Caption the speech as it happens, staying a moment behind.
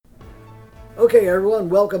Okay, everyone,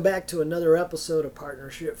 welcome back to another episode of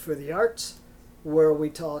Partnership for the Arts, where we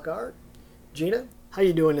talk art. Gina, how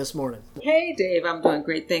you doing this morning? Hey, Dave. I'm doing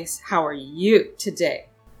great. Thanks. How are you today?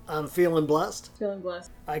 I'm feeling blessed. Feeling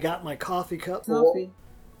blessed. I got my coffee cup. Coffee.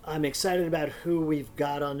 I'm excited about who we've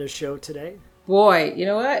got on this show today. Boy, you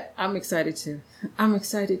know what? I'm excited too. I'm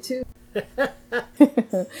excited too.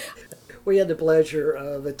 We had the pleasure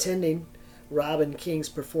of attending Robin King's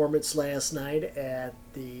performance last night at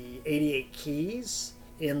the 88 Keys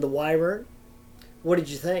in the Wyvern. What did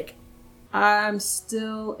you think? I'm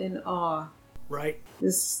still in awe. Right?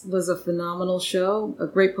 This was a phenomenal show, a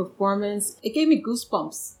great performance. It gave me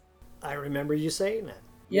goosebumps. I remember you saying that.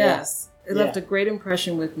 Yes. It left a great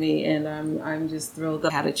impression with me, and I'm just thrilled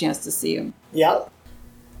that I had a chance to see him. Yeah.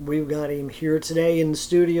 We've got him here today in the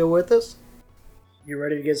studio with us. You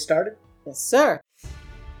ready to get started? Yes, sir.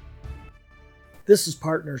 This is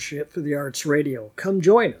Partnership for the Arts Radio. Come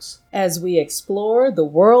join us as we explore the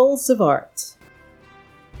worlds of art.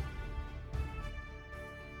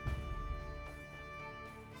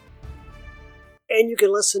 And you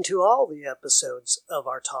can listen to all the episodes of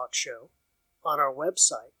our talk show on our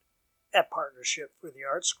website at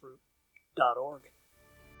partnershipfortheartsgroup.org.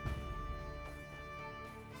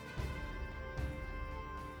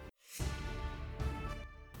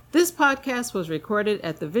 This podcast was recorded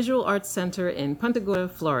at the Visual Arts Center in Punta Gorda,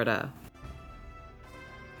 Florida.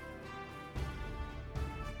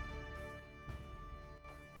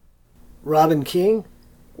 Robin King,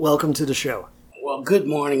 welcome to the show. Well, good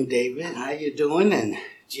morning, David. How you doing? And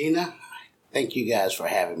Gina, thank you guys for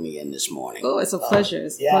having me in this morning. Oh, it's a pleasure.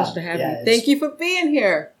 It's a pleasure to have you. Thank you for being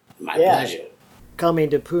here. My pleasure.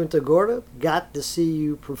 Coming to Punta Gorda, got to see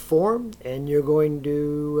you perform, and you're going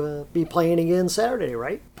to be playing again Saturday,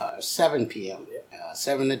 right? 7 p.m.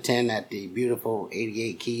 7 to 10 at the beautiful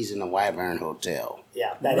 88 Keys in the Wyvern Hotel.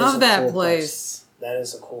 Yeah, love that place. That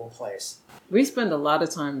is a cool place. We spend a lot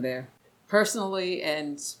of time there, personally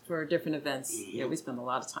and for different events. Mm-hmm. Yeah, we spend a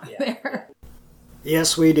lot of time there.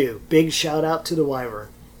 Yes, we do. Big shout out to the Wyvern.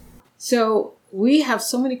 So we have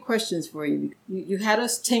so many questions for you. You had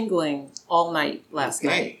us tingling all night last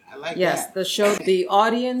night. I like that. Yes, the show, the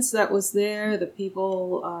audience that was there, the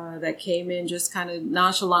people that came in just kind of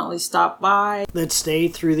nonchalantly stopped by. That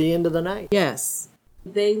stayed through the end of the night. Yes.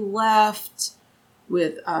 They left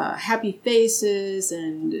with happy faces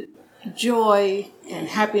and joy and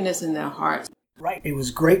happiness in their hearts. Right. It was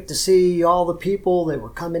great to see all the people that were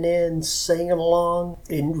coming in, singing along,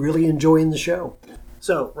 and really enjoying the show.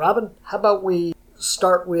 So, Robin, how about we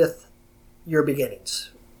start with your beginnings?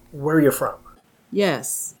 Where you're from?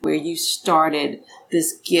 Yes, where you started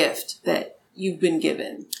this gift that you've been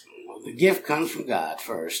given. Well, the gift comes from God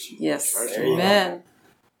first. Yes, First of all. amen.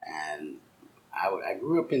 And I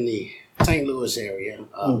grew up in the St. Louis area,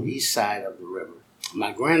 east side of the river.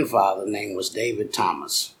 My grandfather's name was David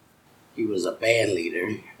Thomas. He was a band leader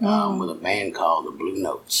with a band called the Blue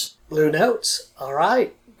Notes. Blue Notes. All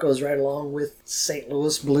right. Goes right along with St.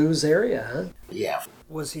 Louis blues area, huh? Yeah.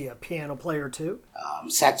 Was he a piano player too?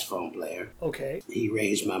 Saxophone player. Okay. He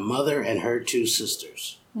raised my mother and her 2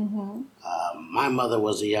 sisters. Mm-hmm. My mother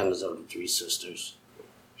was the youngest of the 3 sisters.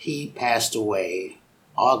 He passed away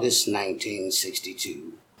August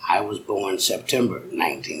 1962. I was born September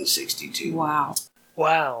 1962. Wow.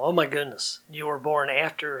 Wow. Oh, my goodness. You were born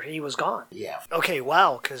after he was gone. Yeah. Okay,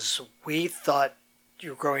 wow, because we thought you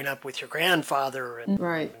were growing up with your grandfather, and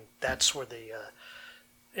Right. that's where the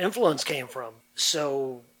influence came from.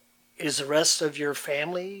 So is the rest of your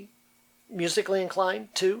family musically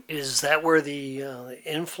inclined too? Is that where the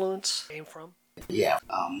influence came from? Yeah.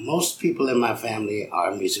 Most people in my family are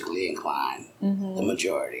musically inclined, the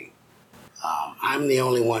majority. I'm the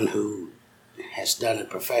only one who has done it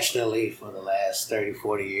professionally for the last 30,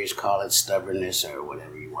 40 years. Call it stubbornness or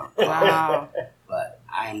whatever you want to call Wow. it. But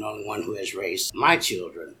I am the only one who has raised my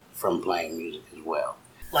children from playing music as well.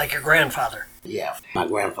 Like your grandfather. Yeah, my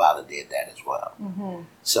grandfather did that as well. Mm-hmm.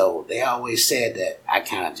 So they always said that I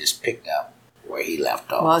kind of just picked up where he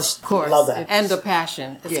left off. Well, of course. Love that. And the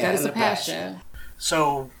passion. It's Yeah, got and a the passion.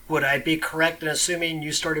 So would I be correct in assuming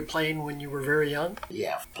you started playing when you were very young?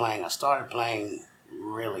 Yeah, I started playing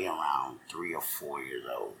really around 3 or 4 years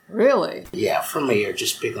old. Really? Yeah, from here,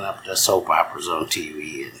 just picking up the soap operas on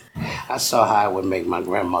TV. And I saw how it would make my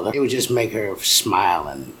grandmother. It would just make her smile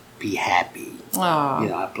and be happy. Oh. You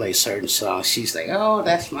know, I play certain songs. She's like, "Oh,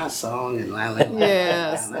 that's my song," and la la la.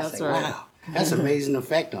 Yes, and I that's say, right. Wow, that's amazing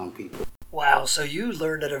effect on people. Wow, so you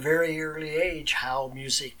learned at a very early age how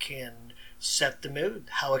music can set the mood,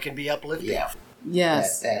 how it can be uplifting. Yeah,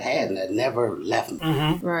 Yes. that had and that never left me.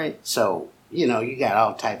 Mm-hmm. Right. So you got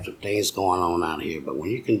all types of things going on out here, but when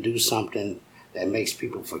you can do something that makes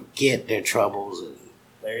people forget their troubles and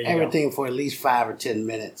There you everything for at least 5 or 10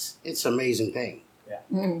 minutes, it's an amazing thing.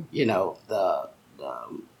 Yeah. The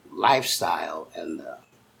lifestyle and the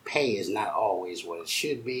pay is not always what it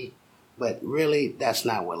should be, but really that's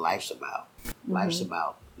not what life's about. Life's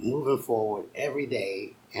about moving forward every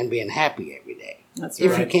day and being happy every day. That's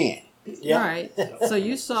if right. you can. Yeah. Right. So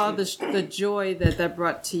you saw the joy that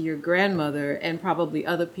brought to your grandmother and probably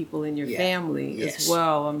other people in your family Yes. as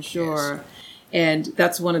well, I'm sure. And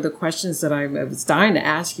that's one of the questions that I was dying to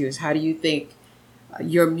ask you is how do you think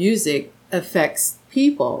your music affects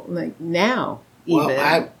people like now even?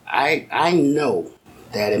 Well, I know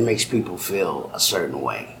that it makes people feel a certain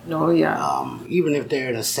way. Oh, yeah. Even if they're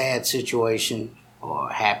in a sad situation or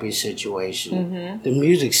a happy situation, the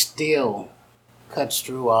music still cuts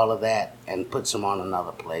through all of that and puts them on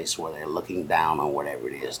another place where they're looking down on whatever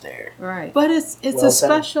it is there. Right. But it's Well a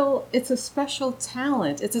said. it's a special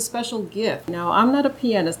talent. It's a special gift. Now, I'm not a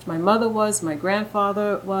pianist. My mother was, my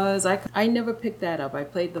grandfather was. I never picked that up. I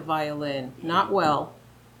played the violin. Not well.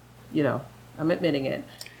 I'm admitting it.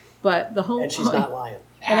 But the whole And she's not lying.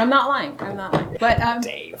 And I'm not lying. I'm not lying. But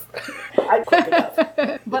Dave. I quick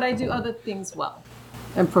enough. but I do other things well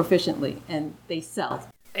and proficiently, and they sell.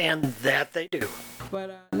 And that they do.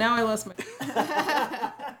 But now I lost my.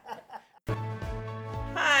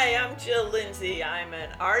 Hi, I'm Jill Lindsay. I'm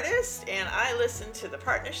an artist and I listen to the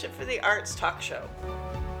Partnership for the Arts talk show.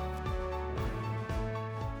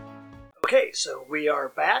 Okay, so we are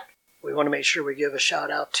back. We want to make sure we give a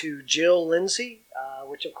shout out to Jill Lindsay,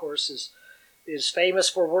 which of course is famous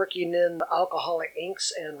for working in alcoholic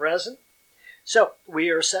inks and resin. So we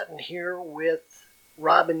are sitting here with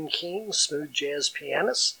Robin King, smooth jazz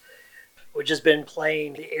pianist, which has been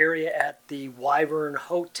playing the area at the Wyvern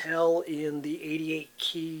Hotel in the 88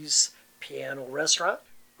 Keys Piano Restaurant,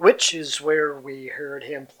 which is where we heard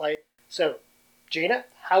him play. So, Gina,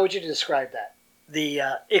 how would you describe that? The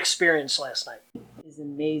experience last night. It's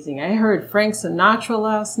amazing. I heard Frank Sinatra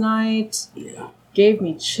last night. Yeah. Gave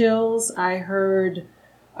me chills. I heard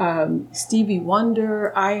Stevie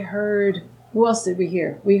Wonder. I heard. Who else did we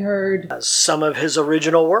hear? We heard Some of his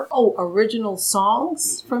original work. original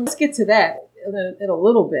songs from. Let's get to that in a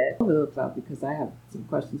little bit. Because I have some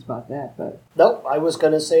questions about that. But Nope, I was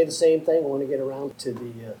going to say the same thing. I want to get around to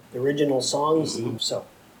the original songs. So,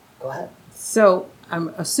 go ahead. so I'm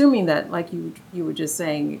assuming that, like you were just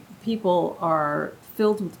saying, people are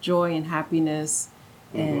filled with joy and happiness,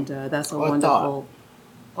 and that's a Or wonderful.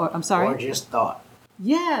 Or I'm sorry. Or just thought.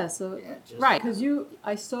 Yeah, so just- right, because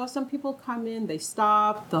I saw some people come in, they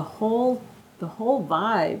stopped. The whole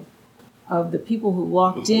vibe of the people who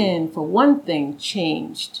walked in, for one thing,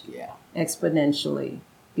 changed Yeah. exponentially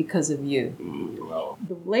because of you. Well,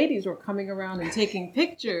 The ladies were coming around and taking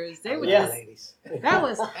pictures. They were Yeah. just ladies. that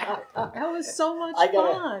was so much I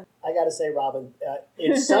gotta- fun. I got to say, Robin,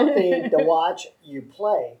 it's something to watch you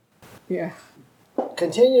play. Yeah.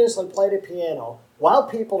 Continuously play the piano while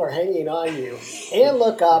people are hanging on you, and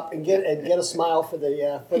look up and get a smile for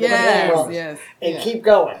the camera, Yes. and keep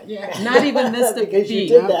going. Not even miss the Because you beat.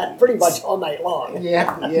 did that pretty much all night long.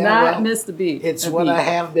 Yeah. Not well, miss the beat. it's A what beat. I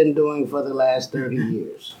have been doing for the last 30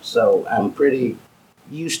 years. So I'm pretty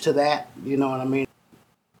used to that. You know what I mean?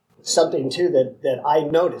 Something too that I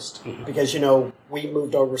noticed, because we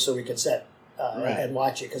moved over so we could sit Right. and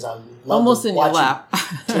watch it, because I love Almost to in your watch lap.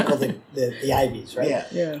 you tickle the ivies, right? Yeah.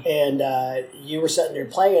 Yeah. And you were sitting there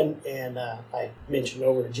playing, and I mentioned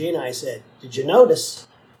over to Gina, I said, did you notice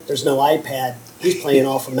there's no iPad? He's playing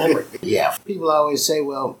off of memory. Yeah. People always say,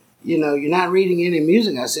 well, you're not reading any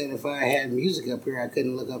music. I said, if I had music up here, I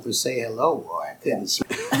couldn't look up and say hello, or I couldn't.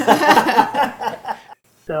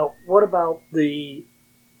 Now, what about the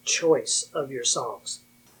choice of your songs?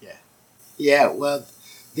 Yeah, well,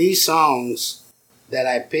 these songs that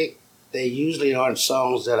I pick, they usually aren't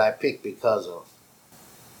songs that I pick because of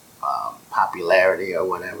popularity or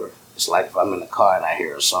whatever. It's like if I'm in the car and I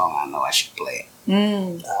hear a song, I know I should play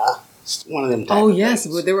it. It's one of them type Oh of yes,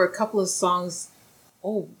 things. well, there were a couple of songs.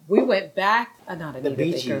 Oh, we went back. Not Anita The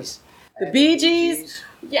Bee Baker. Gees. The Bee Gees.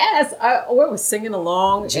 Yes, we were singing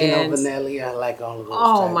along. Gino and Vanelli, I like all of those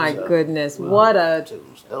oh types my of goodness, what a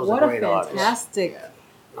tunes. Those what are a great artists. fantastic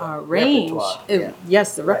Yeah. range. Repertoire,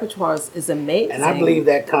 Yes, the repertoire is amazing. And I believe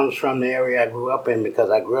that comes from the area I grew up in, because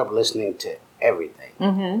I grew up listening to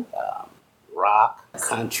everything. Rock,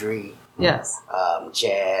 country, Yes.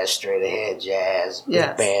 jazz, straight ahead jazz, Yes.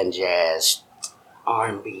 big band jazz,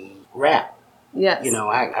 R&B, rap. Yes.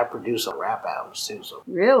 I produce a rap albums too, so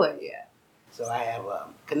Really? yeah. So I have a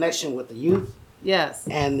connection with the youth Yes.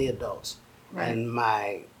 and the adults. Right. And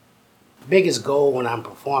my biggest goal when I'm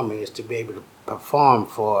performing is to be able to perform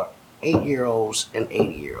for 8-year-olds and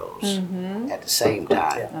 80-year-olds at the same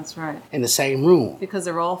time. That's right. In the same room. Because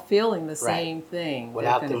they're all feeling the Right. same thing.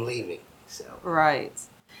 Without They're them gonna- leaving. So Right.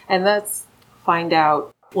 And let's find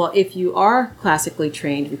out, well, if you are classically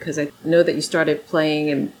trained, because I know that you started playing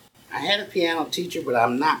and I had a piano teacher, but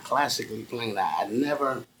I'm not classically playing that. I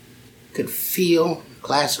never could feel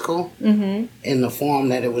classical in the form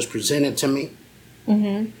that it was presented to me.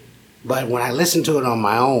 But when I listen to it on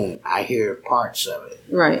my own, I hear parts of it.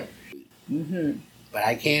 right. But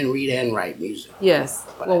I can read and write music. Yes.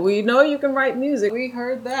 Well, we know you can write music. We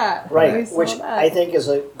heard that. We Right, saw which that. I think is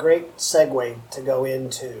a great segue to go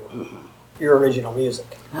into your original music.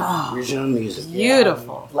 Original music.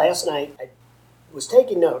 Beautiful. Last night, I was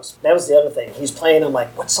taking notes. That was the other thing. He's playing. I'm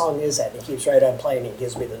like, what song is that? And he keeps right on playing. And he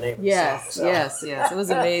gives me the name of the Yes, song. yes. It was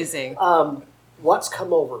amazing. What's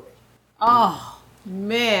Come Over Me? Oh,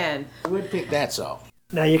 man. Who would pick that song?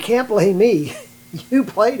 Now, you can't blame me. You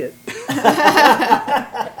played it.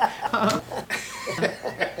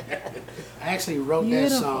 I actually wrote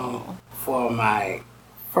that song for my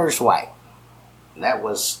first wife. That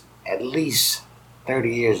was at least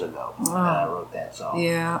 30 years ago that I wrote that song.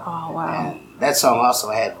 Yeah. Oh, wow. And that song also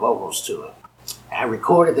had vocals to it. I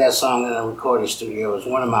recorded that song in a recording studio. It was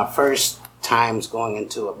one of my first times going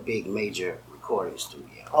into a big major recording studio.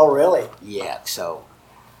 Oh, really? Yeah, so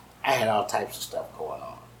I had all types of stuff going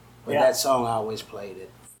on. But Yeah. that song I always played it,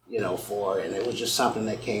 for, and it was just something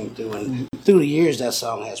that came through. And through the years, that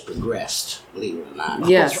song has progressed, believe it or not.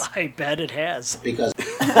 Yes. I bet it has. Because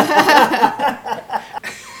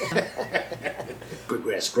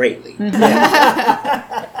progressed greatly.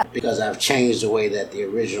 Because I've changed the way that the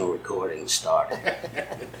original recording started.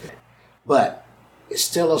 But it's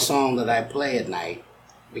still a song that I play at night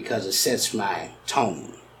because it sets my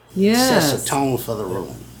tone. Yes. Sets a tone for the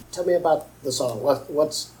room. Tell me about the song.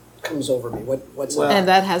 What's comes over me? What's Well, And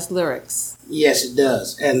that has lyrics. Yes, it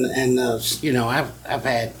does. And I've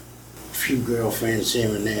had a few girlfriends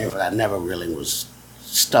here and there, but I never really was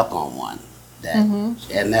stuck on one.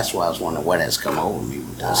 And that's why I was wondering what has come over me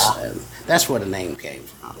with this. And that's where the name came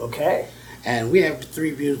from. Okay. And we have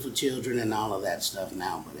 3 beautiful children and all of that stuff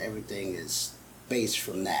now, but everything is based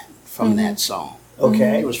from that song.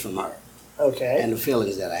 Okay. It was from her. Okay. And the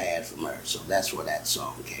feelings that I had from her. So that's where that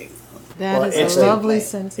song came from. That Well, is it's a a- lovely Yeah,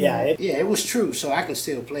 sentiment. yeah. Yeah, it was true, so I can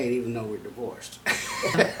still play it even though we're divorced.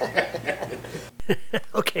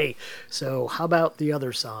 Okay. So how about the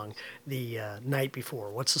other song, The Night Before?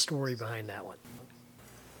 What's the story behind that one?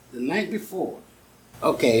 The night before.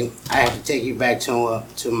 Okay, I have to take you back to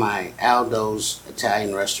my Aldo's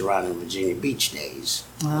Italian restaurant in Virginia Beach days.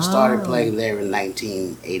 I started playing there in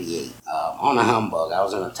 1988 on a humbug. I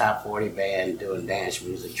was in a top 40 band doing dance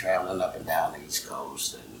music, traveling up and down the East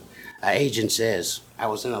Coast. And our agent says I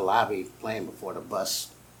was in the lobby playing before the bus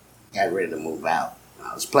got ready to move out.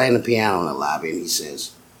 I was playing the piano in the lobby, and he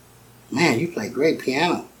says, "Man, you play great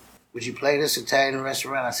piano. Would you play this Italian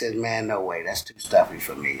restaurant?" I said, "Man, no way. That's too stuffy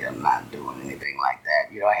for me. I'm not doing anything like that."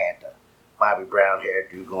 I had the Bobby Brown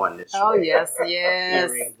hairdo going this Oh, way. yes, yes.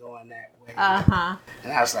 Earring going that way. Uh-huh.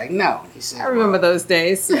 And I was like, "No." He said, I remember those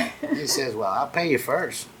days. He says, "Well, I'll pay you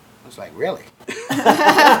first." I was like, "Really?"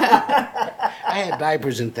 I had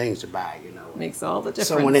diapers and things to buy, Makes all the difference.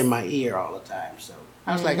 someone in my ear all the time. So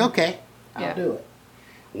I was like, okay, I'll Yeah. do it.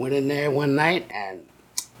 Went in there one night, and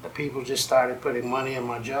the people just started putting money in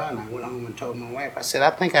my jar, and I went home and told my wife, I said, "I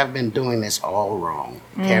think I've been doing this all wrong,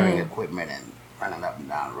 carrying equipment and running up and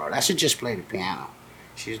down the road. I should just play the piano."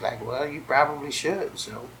 She's like, "Well, you probably should."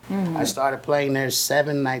 So I started playing there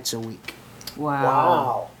 7 nights a week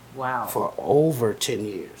Wow. Wow. for over 10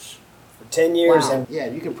 years. For 10 years. Wow. And Yeah,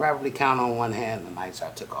 you can probably count on one hand the nights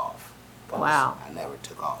I took off. Wow. I never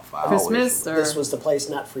took off. I Christmas or this was the place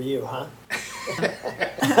not for you, huh?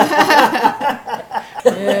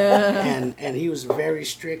 And he was very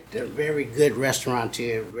strict, a very good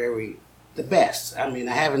restaurateur, the best. I mean,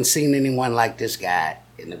 I haven't seen anyone like this guy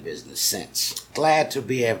in the business since. Glad to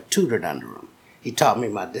be tutored under him. He taught me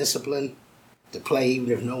my discipline to play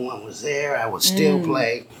even if no one was there. I would still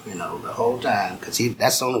play, the whole time because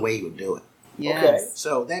that's the only way he would do it. yes.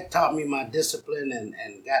 So that taught me my discipline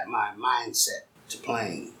and got my mindset to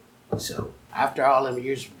playing. So after all them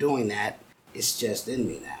years of doing that, it's just in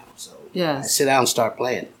me now. So Yes. I sit down and start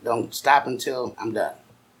playing. Don't stop until I'm done.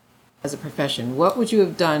 As a profession, what would you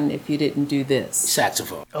have done if you didn't do this?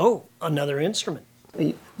 Saxophone. Oh, another instrument.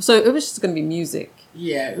 So it was just going to be music.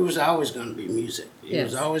 Yeah, it was always going to be music. It Yes.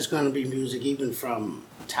 was always going to be music, even from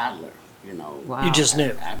toddler. Wow. You just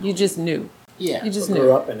knew. You just knew. Yeah. You just Grew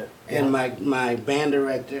knew. up in it. And my band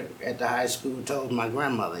director at the high school told my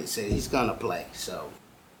grandmother, he said, he's going to play, so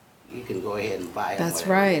you can go ahead and buy him That's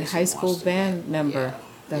whatever it right. is he High school wants to band get. member. Yeah.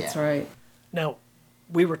 That's Yeah. right. Now,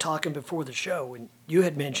 we were talking before the show, and you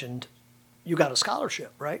had mentioned you got a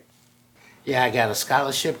scholarship, right? Yeah, I got a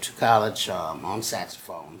scholarship to college on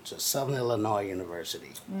saxophone to Southern Illinois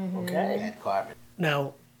University Okay. at Carver.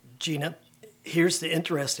 Now, Gina, here's the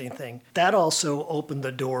interesting thing. That also opened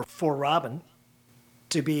the door for Robin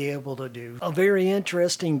to be able to do a very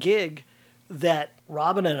interesting gig that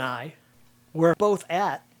Robin and I were both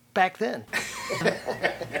at back then.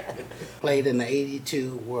 Played in the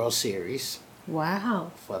 '82 World Series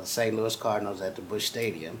Wow. for the St. Louis Cardinals at the Busch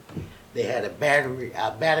Stadium. They had a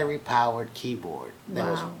battery powered keyboard that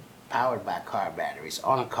was Wow. powered by car batteries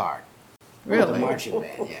on a cart. With Really? a marching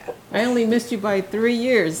band, yeah. I only missed you by 3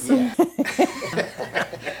 years. Yeah.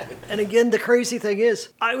 And again, the crazy thing is,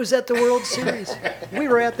 I was at the World Series. We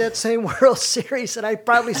were at that same World Series, and I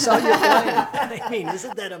probably saw you playing. I mean,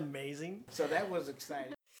 isn't that amazing? So that was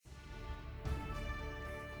exciting.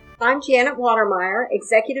 I'm Janet Watermeyer,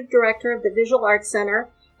 Executive Director of the Visual Arts Center,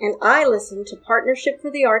 and I listen to Partnership for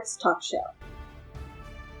the Arts Talk Show.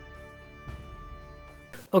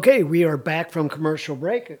 Okay, we are back from commercial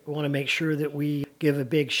break. I want to make sure that we give a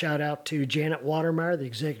big shout out to Janet Watermeyer, the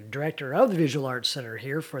Executive Director of the Visual Arts Center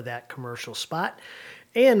here for that commercial spot.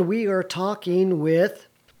 And we are talking with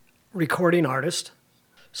recording artist,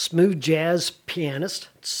 smooth jazz pianist,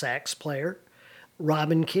 sax player,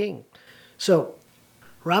 Robin King. So,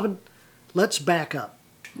 Robin, let's back up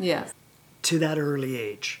Yes. to that early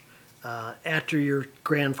age. After your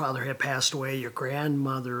grandfather had passed away, your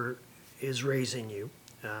grandmother is raising you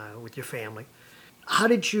with your family. How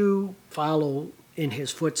did you follow in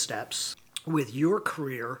his footsteps with your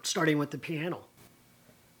career, starting with the piano?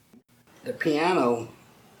 The piano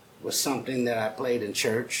was something that I played in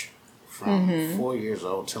church from 4 years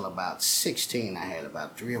old till about 16. I had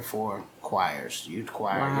about 3 or 4 choirs, youth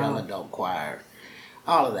choir, Wow. young adult choir,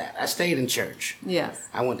 all of that. I stayed in church. Yes.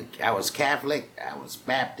 I was Catholic, I was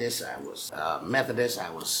Baptist, I was Methodist, I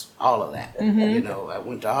was all of that. You know, I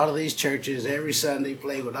went to all of these churches every Sunday,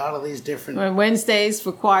 played with all of these different. On Wednesdays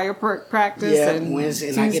for choir practice. Yeah, and Wednesday,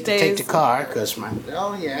 and Tuesdays. I get to take the car because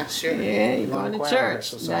oh yeah, sure. Yeah, you're We're going to choir church.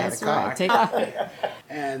 rehearsal, so I had a That's car. right. Take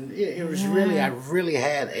And it was really, I really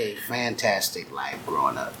had a fantastic life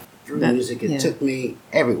growing up. Through That- music, it yeah. took me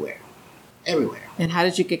everywhere. Everywhere. And how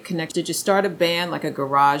did you get connected? Did you start a band, like a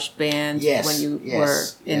garage band, Yes, when you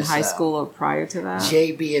yes, were in yes, high school or prior to that?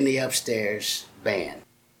 JB and the Upstairs Band.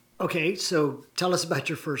 Okay, so tell us about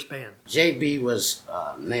your first band. JB was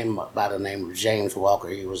named by the name of James Walker.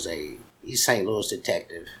 He was a East St. Louis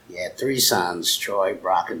detective. He had 3 sons, Troy,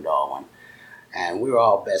 Brock, and Darwin. And we were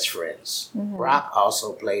all best friends. Brock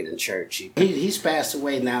also played in church. He's passed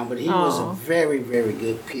away now, but he was a very, very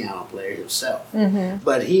good piano player himself.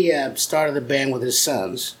 But he started a band with his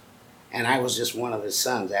sons, and I was just one of his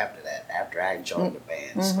sons after that, after I joined the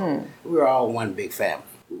band. So we were all one big family.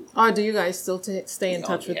 Oh, do you guys still stay in Oh,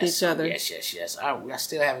 touch with yes, each other? Yes. I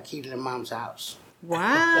still have a key to their mom's house.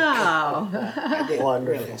 Wow. I did.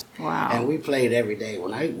 Wonderful. Really. Wow. And we played every day.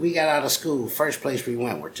 When we got out of school, first place we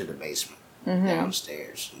went were to the basement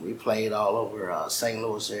downstairs. We played all over St.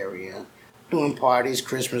 Louis area, doing parties,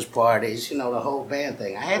 Christmas parties, you know, the whole band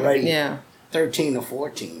thing. I had to Right. be Yeah. 13 or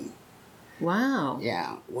 14, Wow.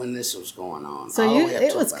 yeah, when this was going on. So all the way up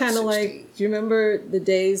it to was about kind of 16. like, do you remember the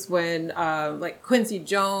days when like Quincy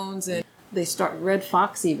Jones and they start Red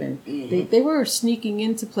Fox even, they were sneaking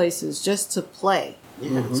into places just to play.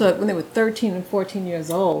 Yeah. So when they were 13 and 14 years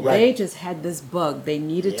old, Right. they just had this bug. They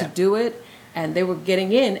needed to Yeah. do it, and they were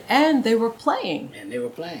getting in, and they were playing. And they were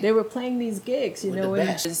playing. They were playing these gigs, you With know, the and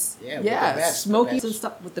best. just, Yeah, with the best, the Smokies best. and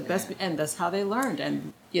stuff with the best, and that's how they learned.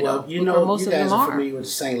 And you well, know, you or know, most you of guys them are are. familiar with the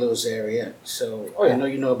St. Louis area, so Oh, yeah. I know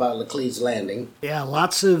you know about Laclede's Landing. Yeah,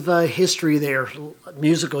 lots of history there,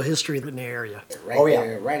 musical history in the area. Right Oh, yeah.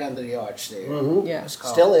 there, right under the arch there. Yeah. It's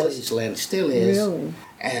called Still is. Laclede's Landing. Still is. Really?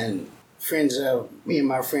 And me and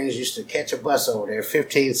my friends used to catch a bus over there,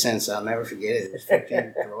 15 cents. I'll never forget it. It was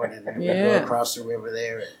 15 throwing in there. We'd Yeah. go across the river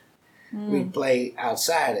there, and we'd play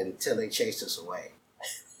outside until they chased us away.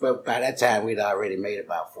 But by that time, we'd already made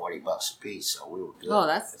about $40 a piece, so we were good. Oh,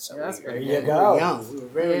 that's So great. we There were you go. young. We were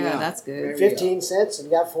very Yeah, young. that's good. Very 15 young. cents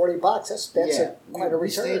and you got $40. That's Yeah. quite a We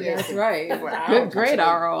stayed return. there. That's right. For hours Good, great until-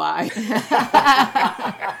 ROI.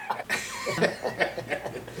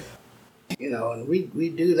 You know, and we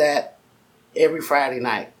do that every Friday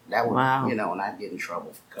night. That would, Wow. you know, and I'd get in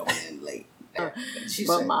trouble for coming in late. She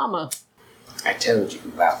But said, Mama, I told you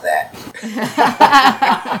about that.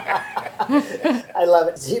 I love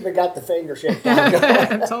it. He's even got the finger shake down.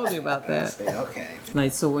 I told you about that. Okay.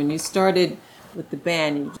 Nice. So when you started with the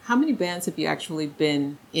band, how many bands have you actually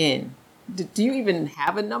been in? Do you even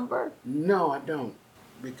have a number? No, I don't.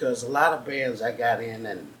 Because a lot of bands I got in,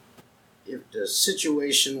 and if the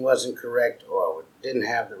situation wasn't correct or didn't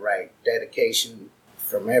have the right dedication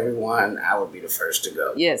from everyone, I would be the first to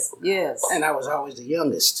go. Yes. And I was always the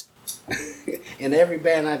youngest. In every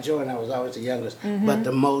band I joined, I was always the youngest, but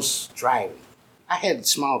the most driving. I had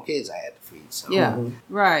small kids I had to feed, so Yeah.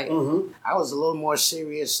 Right. I was a little more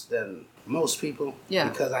serious than most people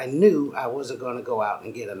because I knew I wasn't going to go out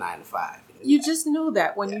and get a 9 to 5. You just know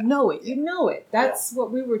that when you know it. You know it. That's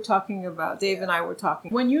what we were talking about. Dave and I were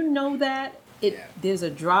talking. When you know that, there's a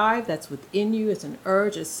drive that's within you. It's an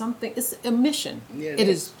urge. It's something. It's a mission. Yeah, it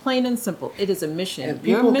is plain and simple. It is a mission. And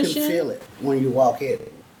people Your mission, can feel it when you walk in.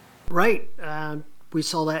 Right. We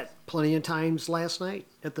saw that plenty of times last night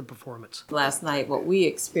at the performance. Last night, what we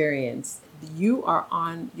experienced, you are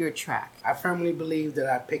on your track. I firmly believe that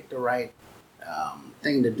I picked the right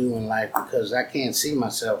thing to do in life because I can't see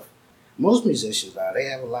myself. Most musicians are. They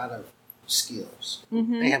have a lot of skills.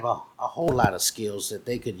 They have a whole lot of skills that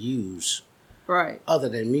they could use Right. other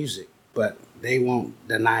than music, but they won't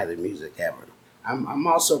deny the music ever. I'm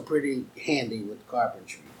also pretty handy with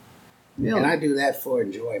carpentry. Really? And I do that for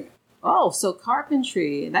enjoyment. Oh, so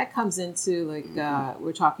carpentry, that comes into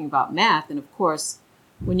we're talking about math. And of course,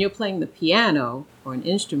 when you're playing the piano or an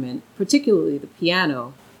instrument, particularly the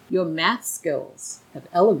piano, your math skills have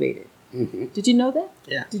elevated. Did you know that?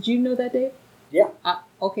 Yeah. Did you know that, Dave? Yeah.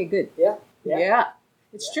 Okay, good. Yeah.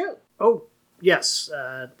 It's true. Oh, yes.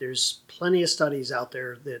 There's plenty of studies out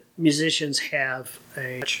there that musicians have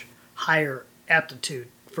a much higher aptitude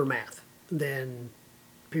for math than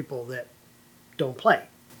people that don't play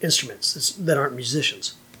instruments, that aren't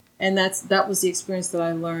musicians. And that was the experience that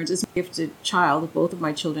I learned as a gifted child. Both of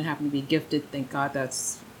my children happen to be gifted. Thank God.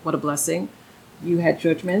 That's what a blessing. You had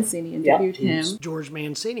George Mancini, interviewed him. George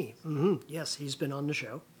Mancini. Yes, he's been on the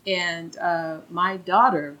show. And my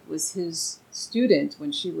daughter was his student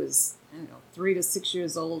when she was, 3 to 6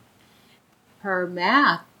 years old. Her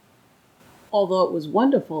math, although it was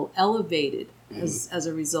wonderful, elevated as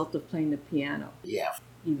a result of playing the piano. Yeah.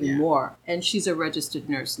 Even more. And she's a registered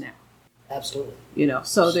nurse now. Absolutely.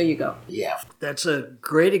 So there you go. Yeah. That's a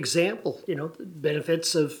great example, the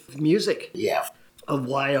benefits of music, Yeah. of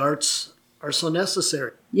why arts are so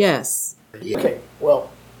necessary. Yes. Okay, well,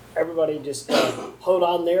 everybody just hold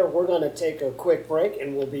on there. We're going to take a quick break,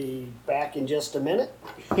 and we'll be back in just a minute.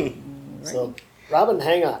 So, Robin,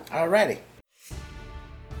 hang on. Alrighty.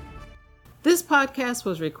 This podcast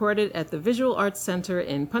was recorded at the Visual Arts Center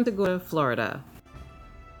in Punta Gorda, Florida.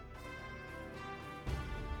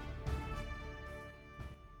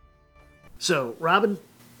 So, Robin,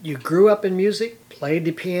 you grew up in music, played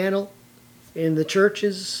the piano in the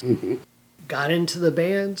churches, got into the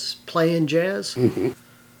bands, playing jazz.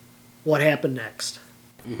 What happened next?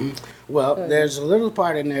 Well, there's a little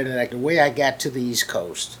part in there that the way I got to the East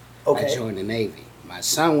Coast, I joined the Navy. My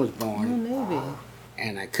son was born, Navy.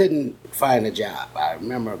 and I couldn't find a job. I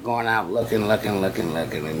remember going out looking,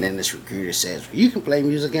 and then this recruiter says, "You can play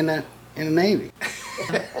music in the Navy."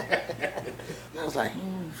 And I was like,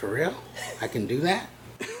 "For real? I can do that?"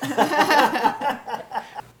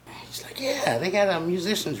 He's like, "Yeah, they got a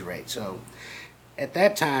musician's rate." So at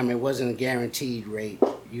that time, it wasn't a guaranteed rate.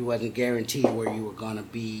 You wasn't guaranteed where you were going to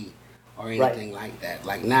be or anything like that.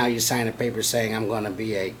 Like now, you sign a paper saying I'm going to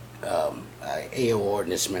be a AO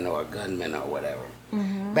ordnanceman or a gunman or whatever.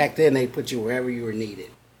 Back then, they put you wherever you were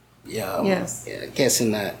needed. Yeah. Yes. I guess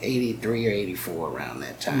in the 83 or 84 around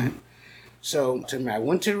that time. So I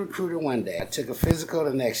went to the recruiter one day. I took a physical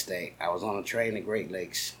the next day. I was on a train to Great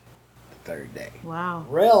Lakes the third day. Wow.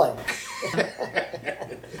 Really?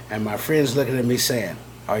 And my friends looking at me saying,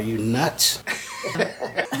 "Are you nuts?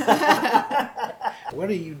 What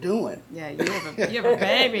are you doing?" Yeah, you have a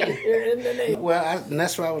baby. You're in the Navy. Well, and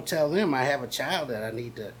that's why I would tell them I have a child that I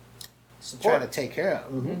need to try to take care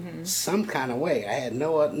of some kind of way. I had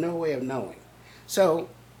no way of knowing. So,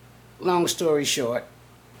 long story short,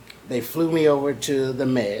 they flew me over to the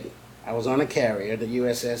Med. I was on a carrier, the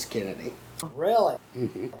USS Kennedy, Really?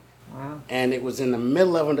 Wow. and it was in the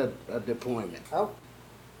middle of a deployment. Oh,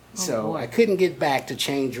 So boy. I couldn't get back to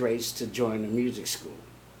change rates to join the music school.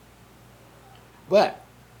 But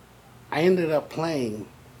I ended up playing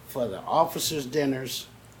for the officers' dinners,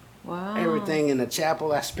 Wow. everything in the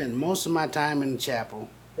chapel. I spent most of my time in the chapel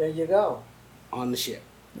there you go. on the ship.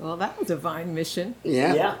 Well, that was a divine mission.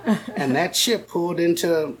 Yeah. Yeah. And that ship pulled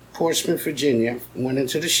into Portsmouth, Virginia, went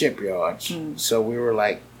into the shipyards. So we were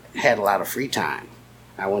like, had a lot of free time.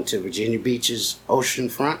 I went to Virginia Beach's ocean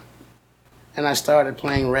front, and I started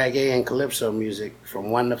playing reggae and calypso music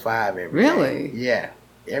from 1 to 5 every day. Really? Yeah,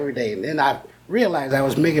 every day. And then I realized I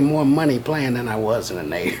was making more money playing than I was in the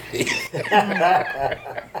Navy.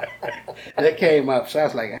 That came up. So I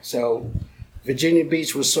was like, so Virginia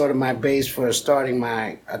Beach was sort of my base for starting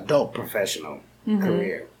my adult professional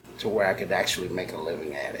career to where I could actually make a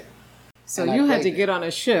living at it. So And I you had to played get on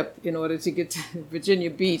a ship in order to get to Virginia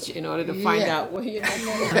Beach in order to find Yeah. out where you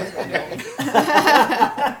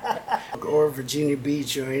Or Virginia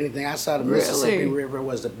Beach or anything. I saw the Mississippi Really? River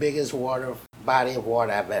was the biggest body of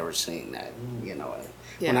water I've ever seen. That, you know,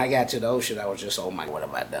 when Yeah. I got to the ocean, I was just, oh my, what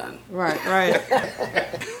have I done? Right, right.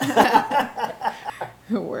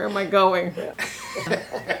 Where am I going?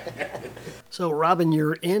 So, Robin,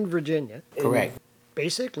 you're in Virginia. and Correct.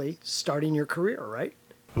 Basically, starting your career, right?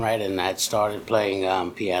 Right, and I started playing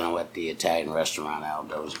piano at the Italian restaurant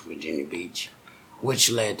Aldo's, Virginia Beach, which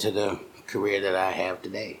led to the career that I have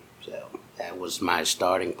today. So that was my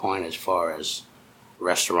starting point as far as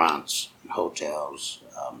restaurants, hotels,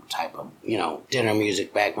 type of, dinner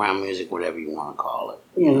music, background music, whatever you want to call it.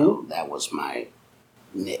 You know, that was my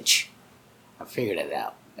niche. I figured it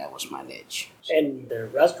out. That was my niche. And the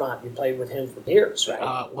restaurant, you played with him for years,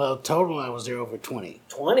 right? Well, total, I was there over 20.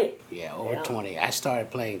 20. Yeah, over Yeah. 20. I started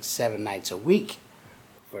playing 7 nights a week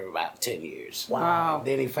for about 10 years. Wow.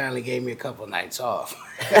 Then he finally gave me a couple nights off.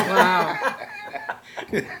 Wow.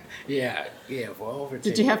 yeah, for over 10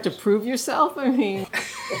 Did you have to years. prove yourself? I mean,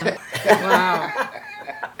 wow.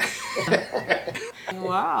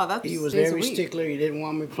 Wow, that's He was days a very week. stickler. He didn't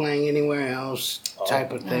want me playing anywhere else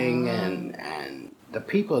type of thing. And the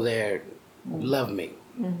people there loved me.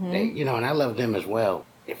 They, and I loved them as well.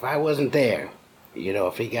 If I wasn't there,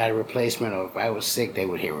 if he got a replacement or if I was sick, they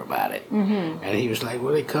would hear about it. And he was like,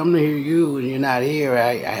 well, they come to hear you and you're not here.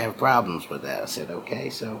 I have problems with that. I said, okay.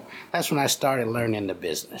 So that's when I started learning the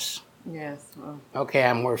business. Yes, well, Okay,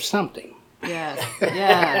 I'm worth something. yes.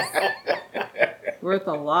 Worth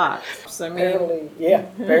a lot. So, I mean,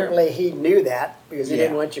 Apparently he knew that because he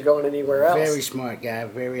didn't Yeah. want you going anywhere else. Very smart guy,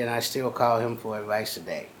 and I still call him for advice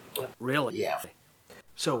today. Really? Yeah.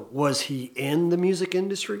 So, was he in the music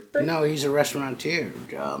industry? No, he's a restaurateur.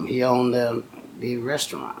 He owned the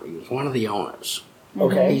restaurant. He was one of the owners.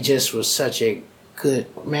 Okay. He just was such a good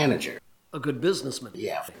manager. A good businessman.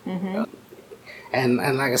 Yeah. And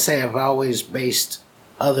like I say, I've always based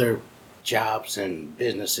other jobs and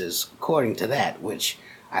businesses according to that, which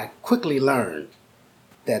I quickly learned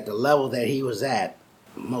that the level that he was at,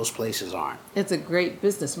 most places aren't. it's a great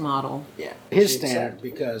business model. Yeah. His Exactly. standard,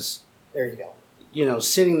 because There you go.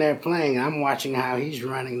 sitting there playing, I'm watching how he's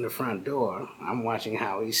running the front door. I'm watching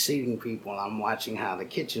how he's seating people. I'm watching how the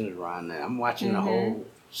kitchen's run. I'm watching the whole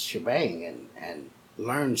shebang and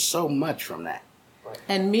learn so much from that.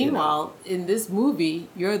 And meanwhile, in this movie,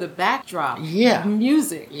 you're the backdrop. Yeah.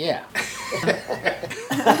 Music. Yeah.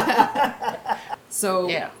 So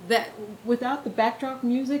Yeah. that without the backdrop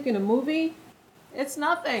music in a movie, it's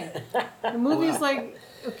nothing. The movie's like,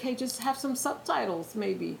 okay, just have some subtitles,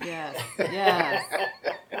 maybe. Yes. Yes.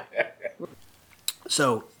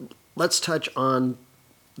 So, let's touch on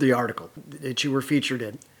the article that you were featured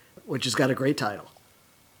in, which has got a great title.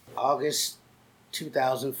 August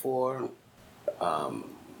 2004,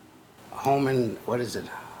 Home and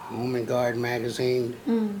Garden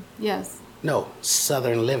magazine? Yes. No,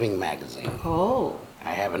 Southern Living magazine. Oh. I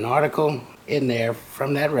have an article in there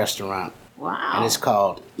from that restaurant, Wow. and it's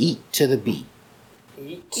called Eat to the Beat.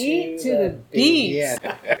 Eat Eat to the beat. Yeah.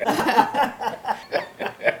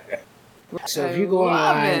 So if you go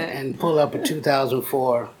love online it. and pull up a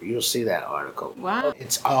 2004, you'll see that article. Wow.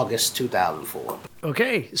 It's August 2004.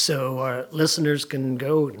 Okay, so our listeners can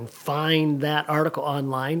go and find that article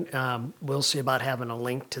online. We'll see about having a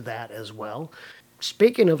link to that as well.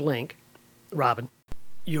 Speaking of link, Robin,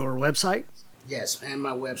 your website? Yes, and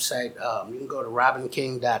my website, you can go to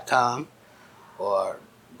robinking.com or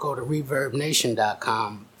go to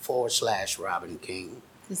reverbnation.com/Robin King.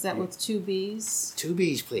 Is that with two B's? 2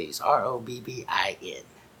 B's, please.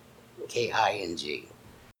 ROBBINKING.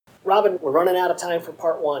 Robin, we're running out of time for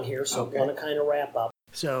part one here, so Okay. I want to kind of wrap up.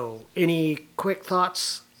 So, any quick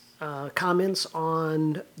thoughts, comments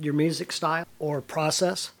on your music style or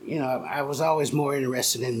process? I was always more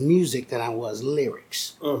interested in music than I was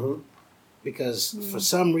lyrics. Mm-hmm. Because for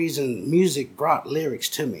some reason, music brought lyrics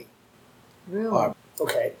to me. Really? Or-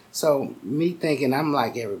 Okay. So me thinking I'm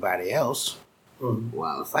like everybody else,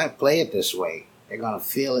 well, if I play it this way, they're going to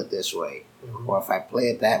feel it this way. Or if I play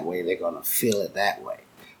it that way, they're going to feel it that way,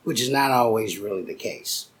 which is not always really the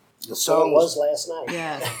case. The song was last night.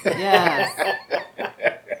 Yes, yes.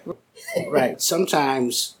 right.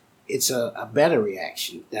 Sometimes it's a better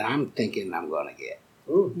reaction than I'm thinking I'm going to get.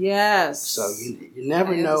 Yes. So you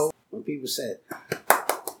never know when people say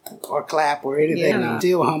or clap or anything. I'm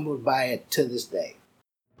still humbled by it to this day.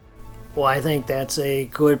 Well, I think that's a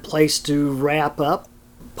good place to wrap up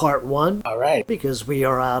part 1. All right. Because we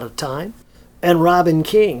are out of time. And Robin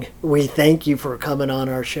King, we thank you for coming on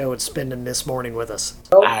our show and spending this morning with us.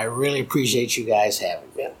 I really appreciate you guys having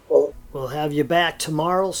me. We'll have you back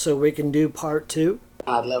tomorrow so we can do part 2.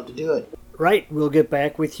 I'd love to do it. Right, we'll get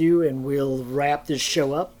back with you and we'll wrap this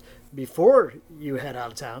show up before you head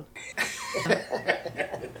out of town.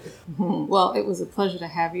 Well, it was a pleasure to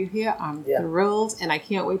have you here. I'm thrilled, and I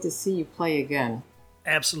can't wait to see you play again.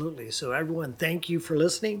 Absolutely. So everyone, thank you for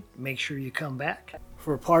listening. Make sure you come back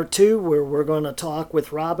for part 2, where we're going to talk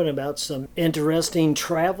with Robin about some interesting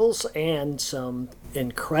travels and some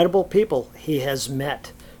incredible people he has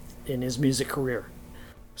met in his music career.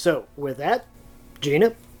 So with that,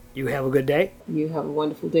 Gina, you have a good day. You have a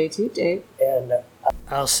wonderful day too, Dave. And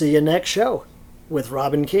I'll see you next show with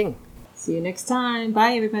Robin King. See you next time.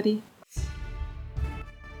 Bye, everybody.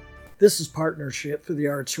 This is Partnership for the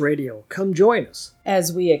Arts Radio. Come join us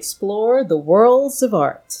as we explore the worlds of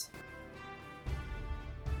art.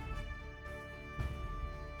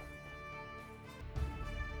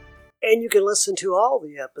 And you can listen to all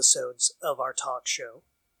the episodes of our talk show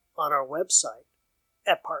on our website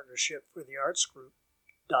at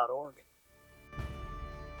partnershipfortheartsgroup.org.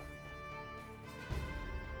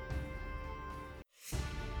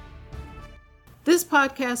 This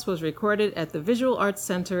podcast was recorded at the Visual Arts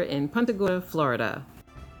Center in Punta Gorda, Florida.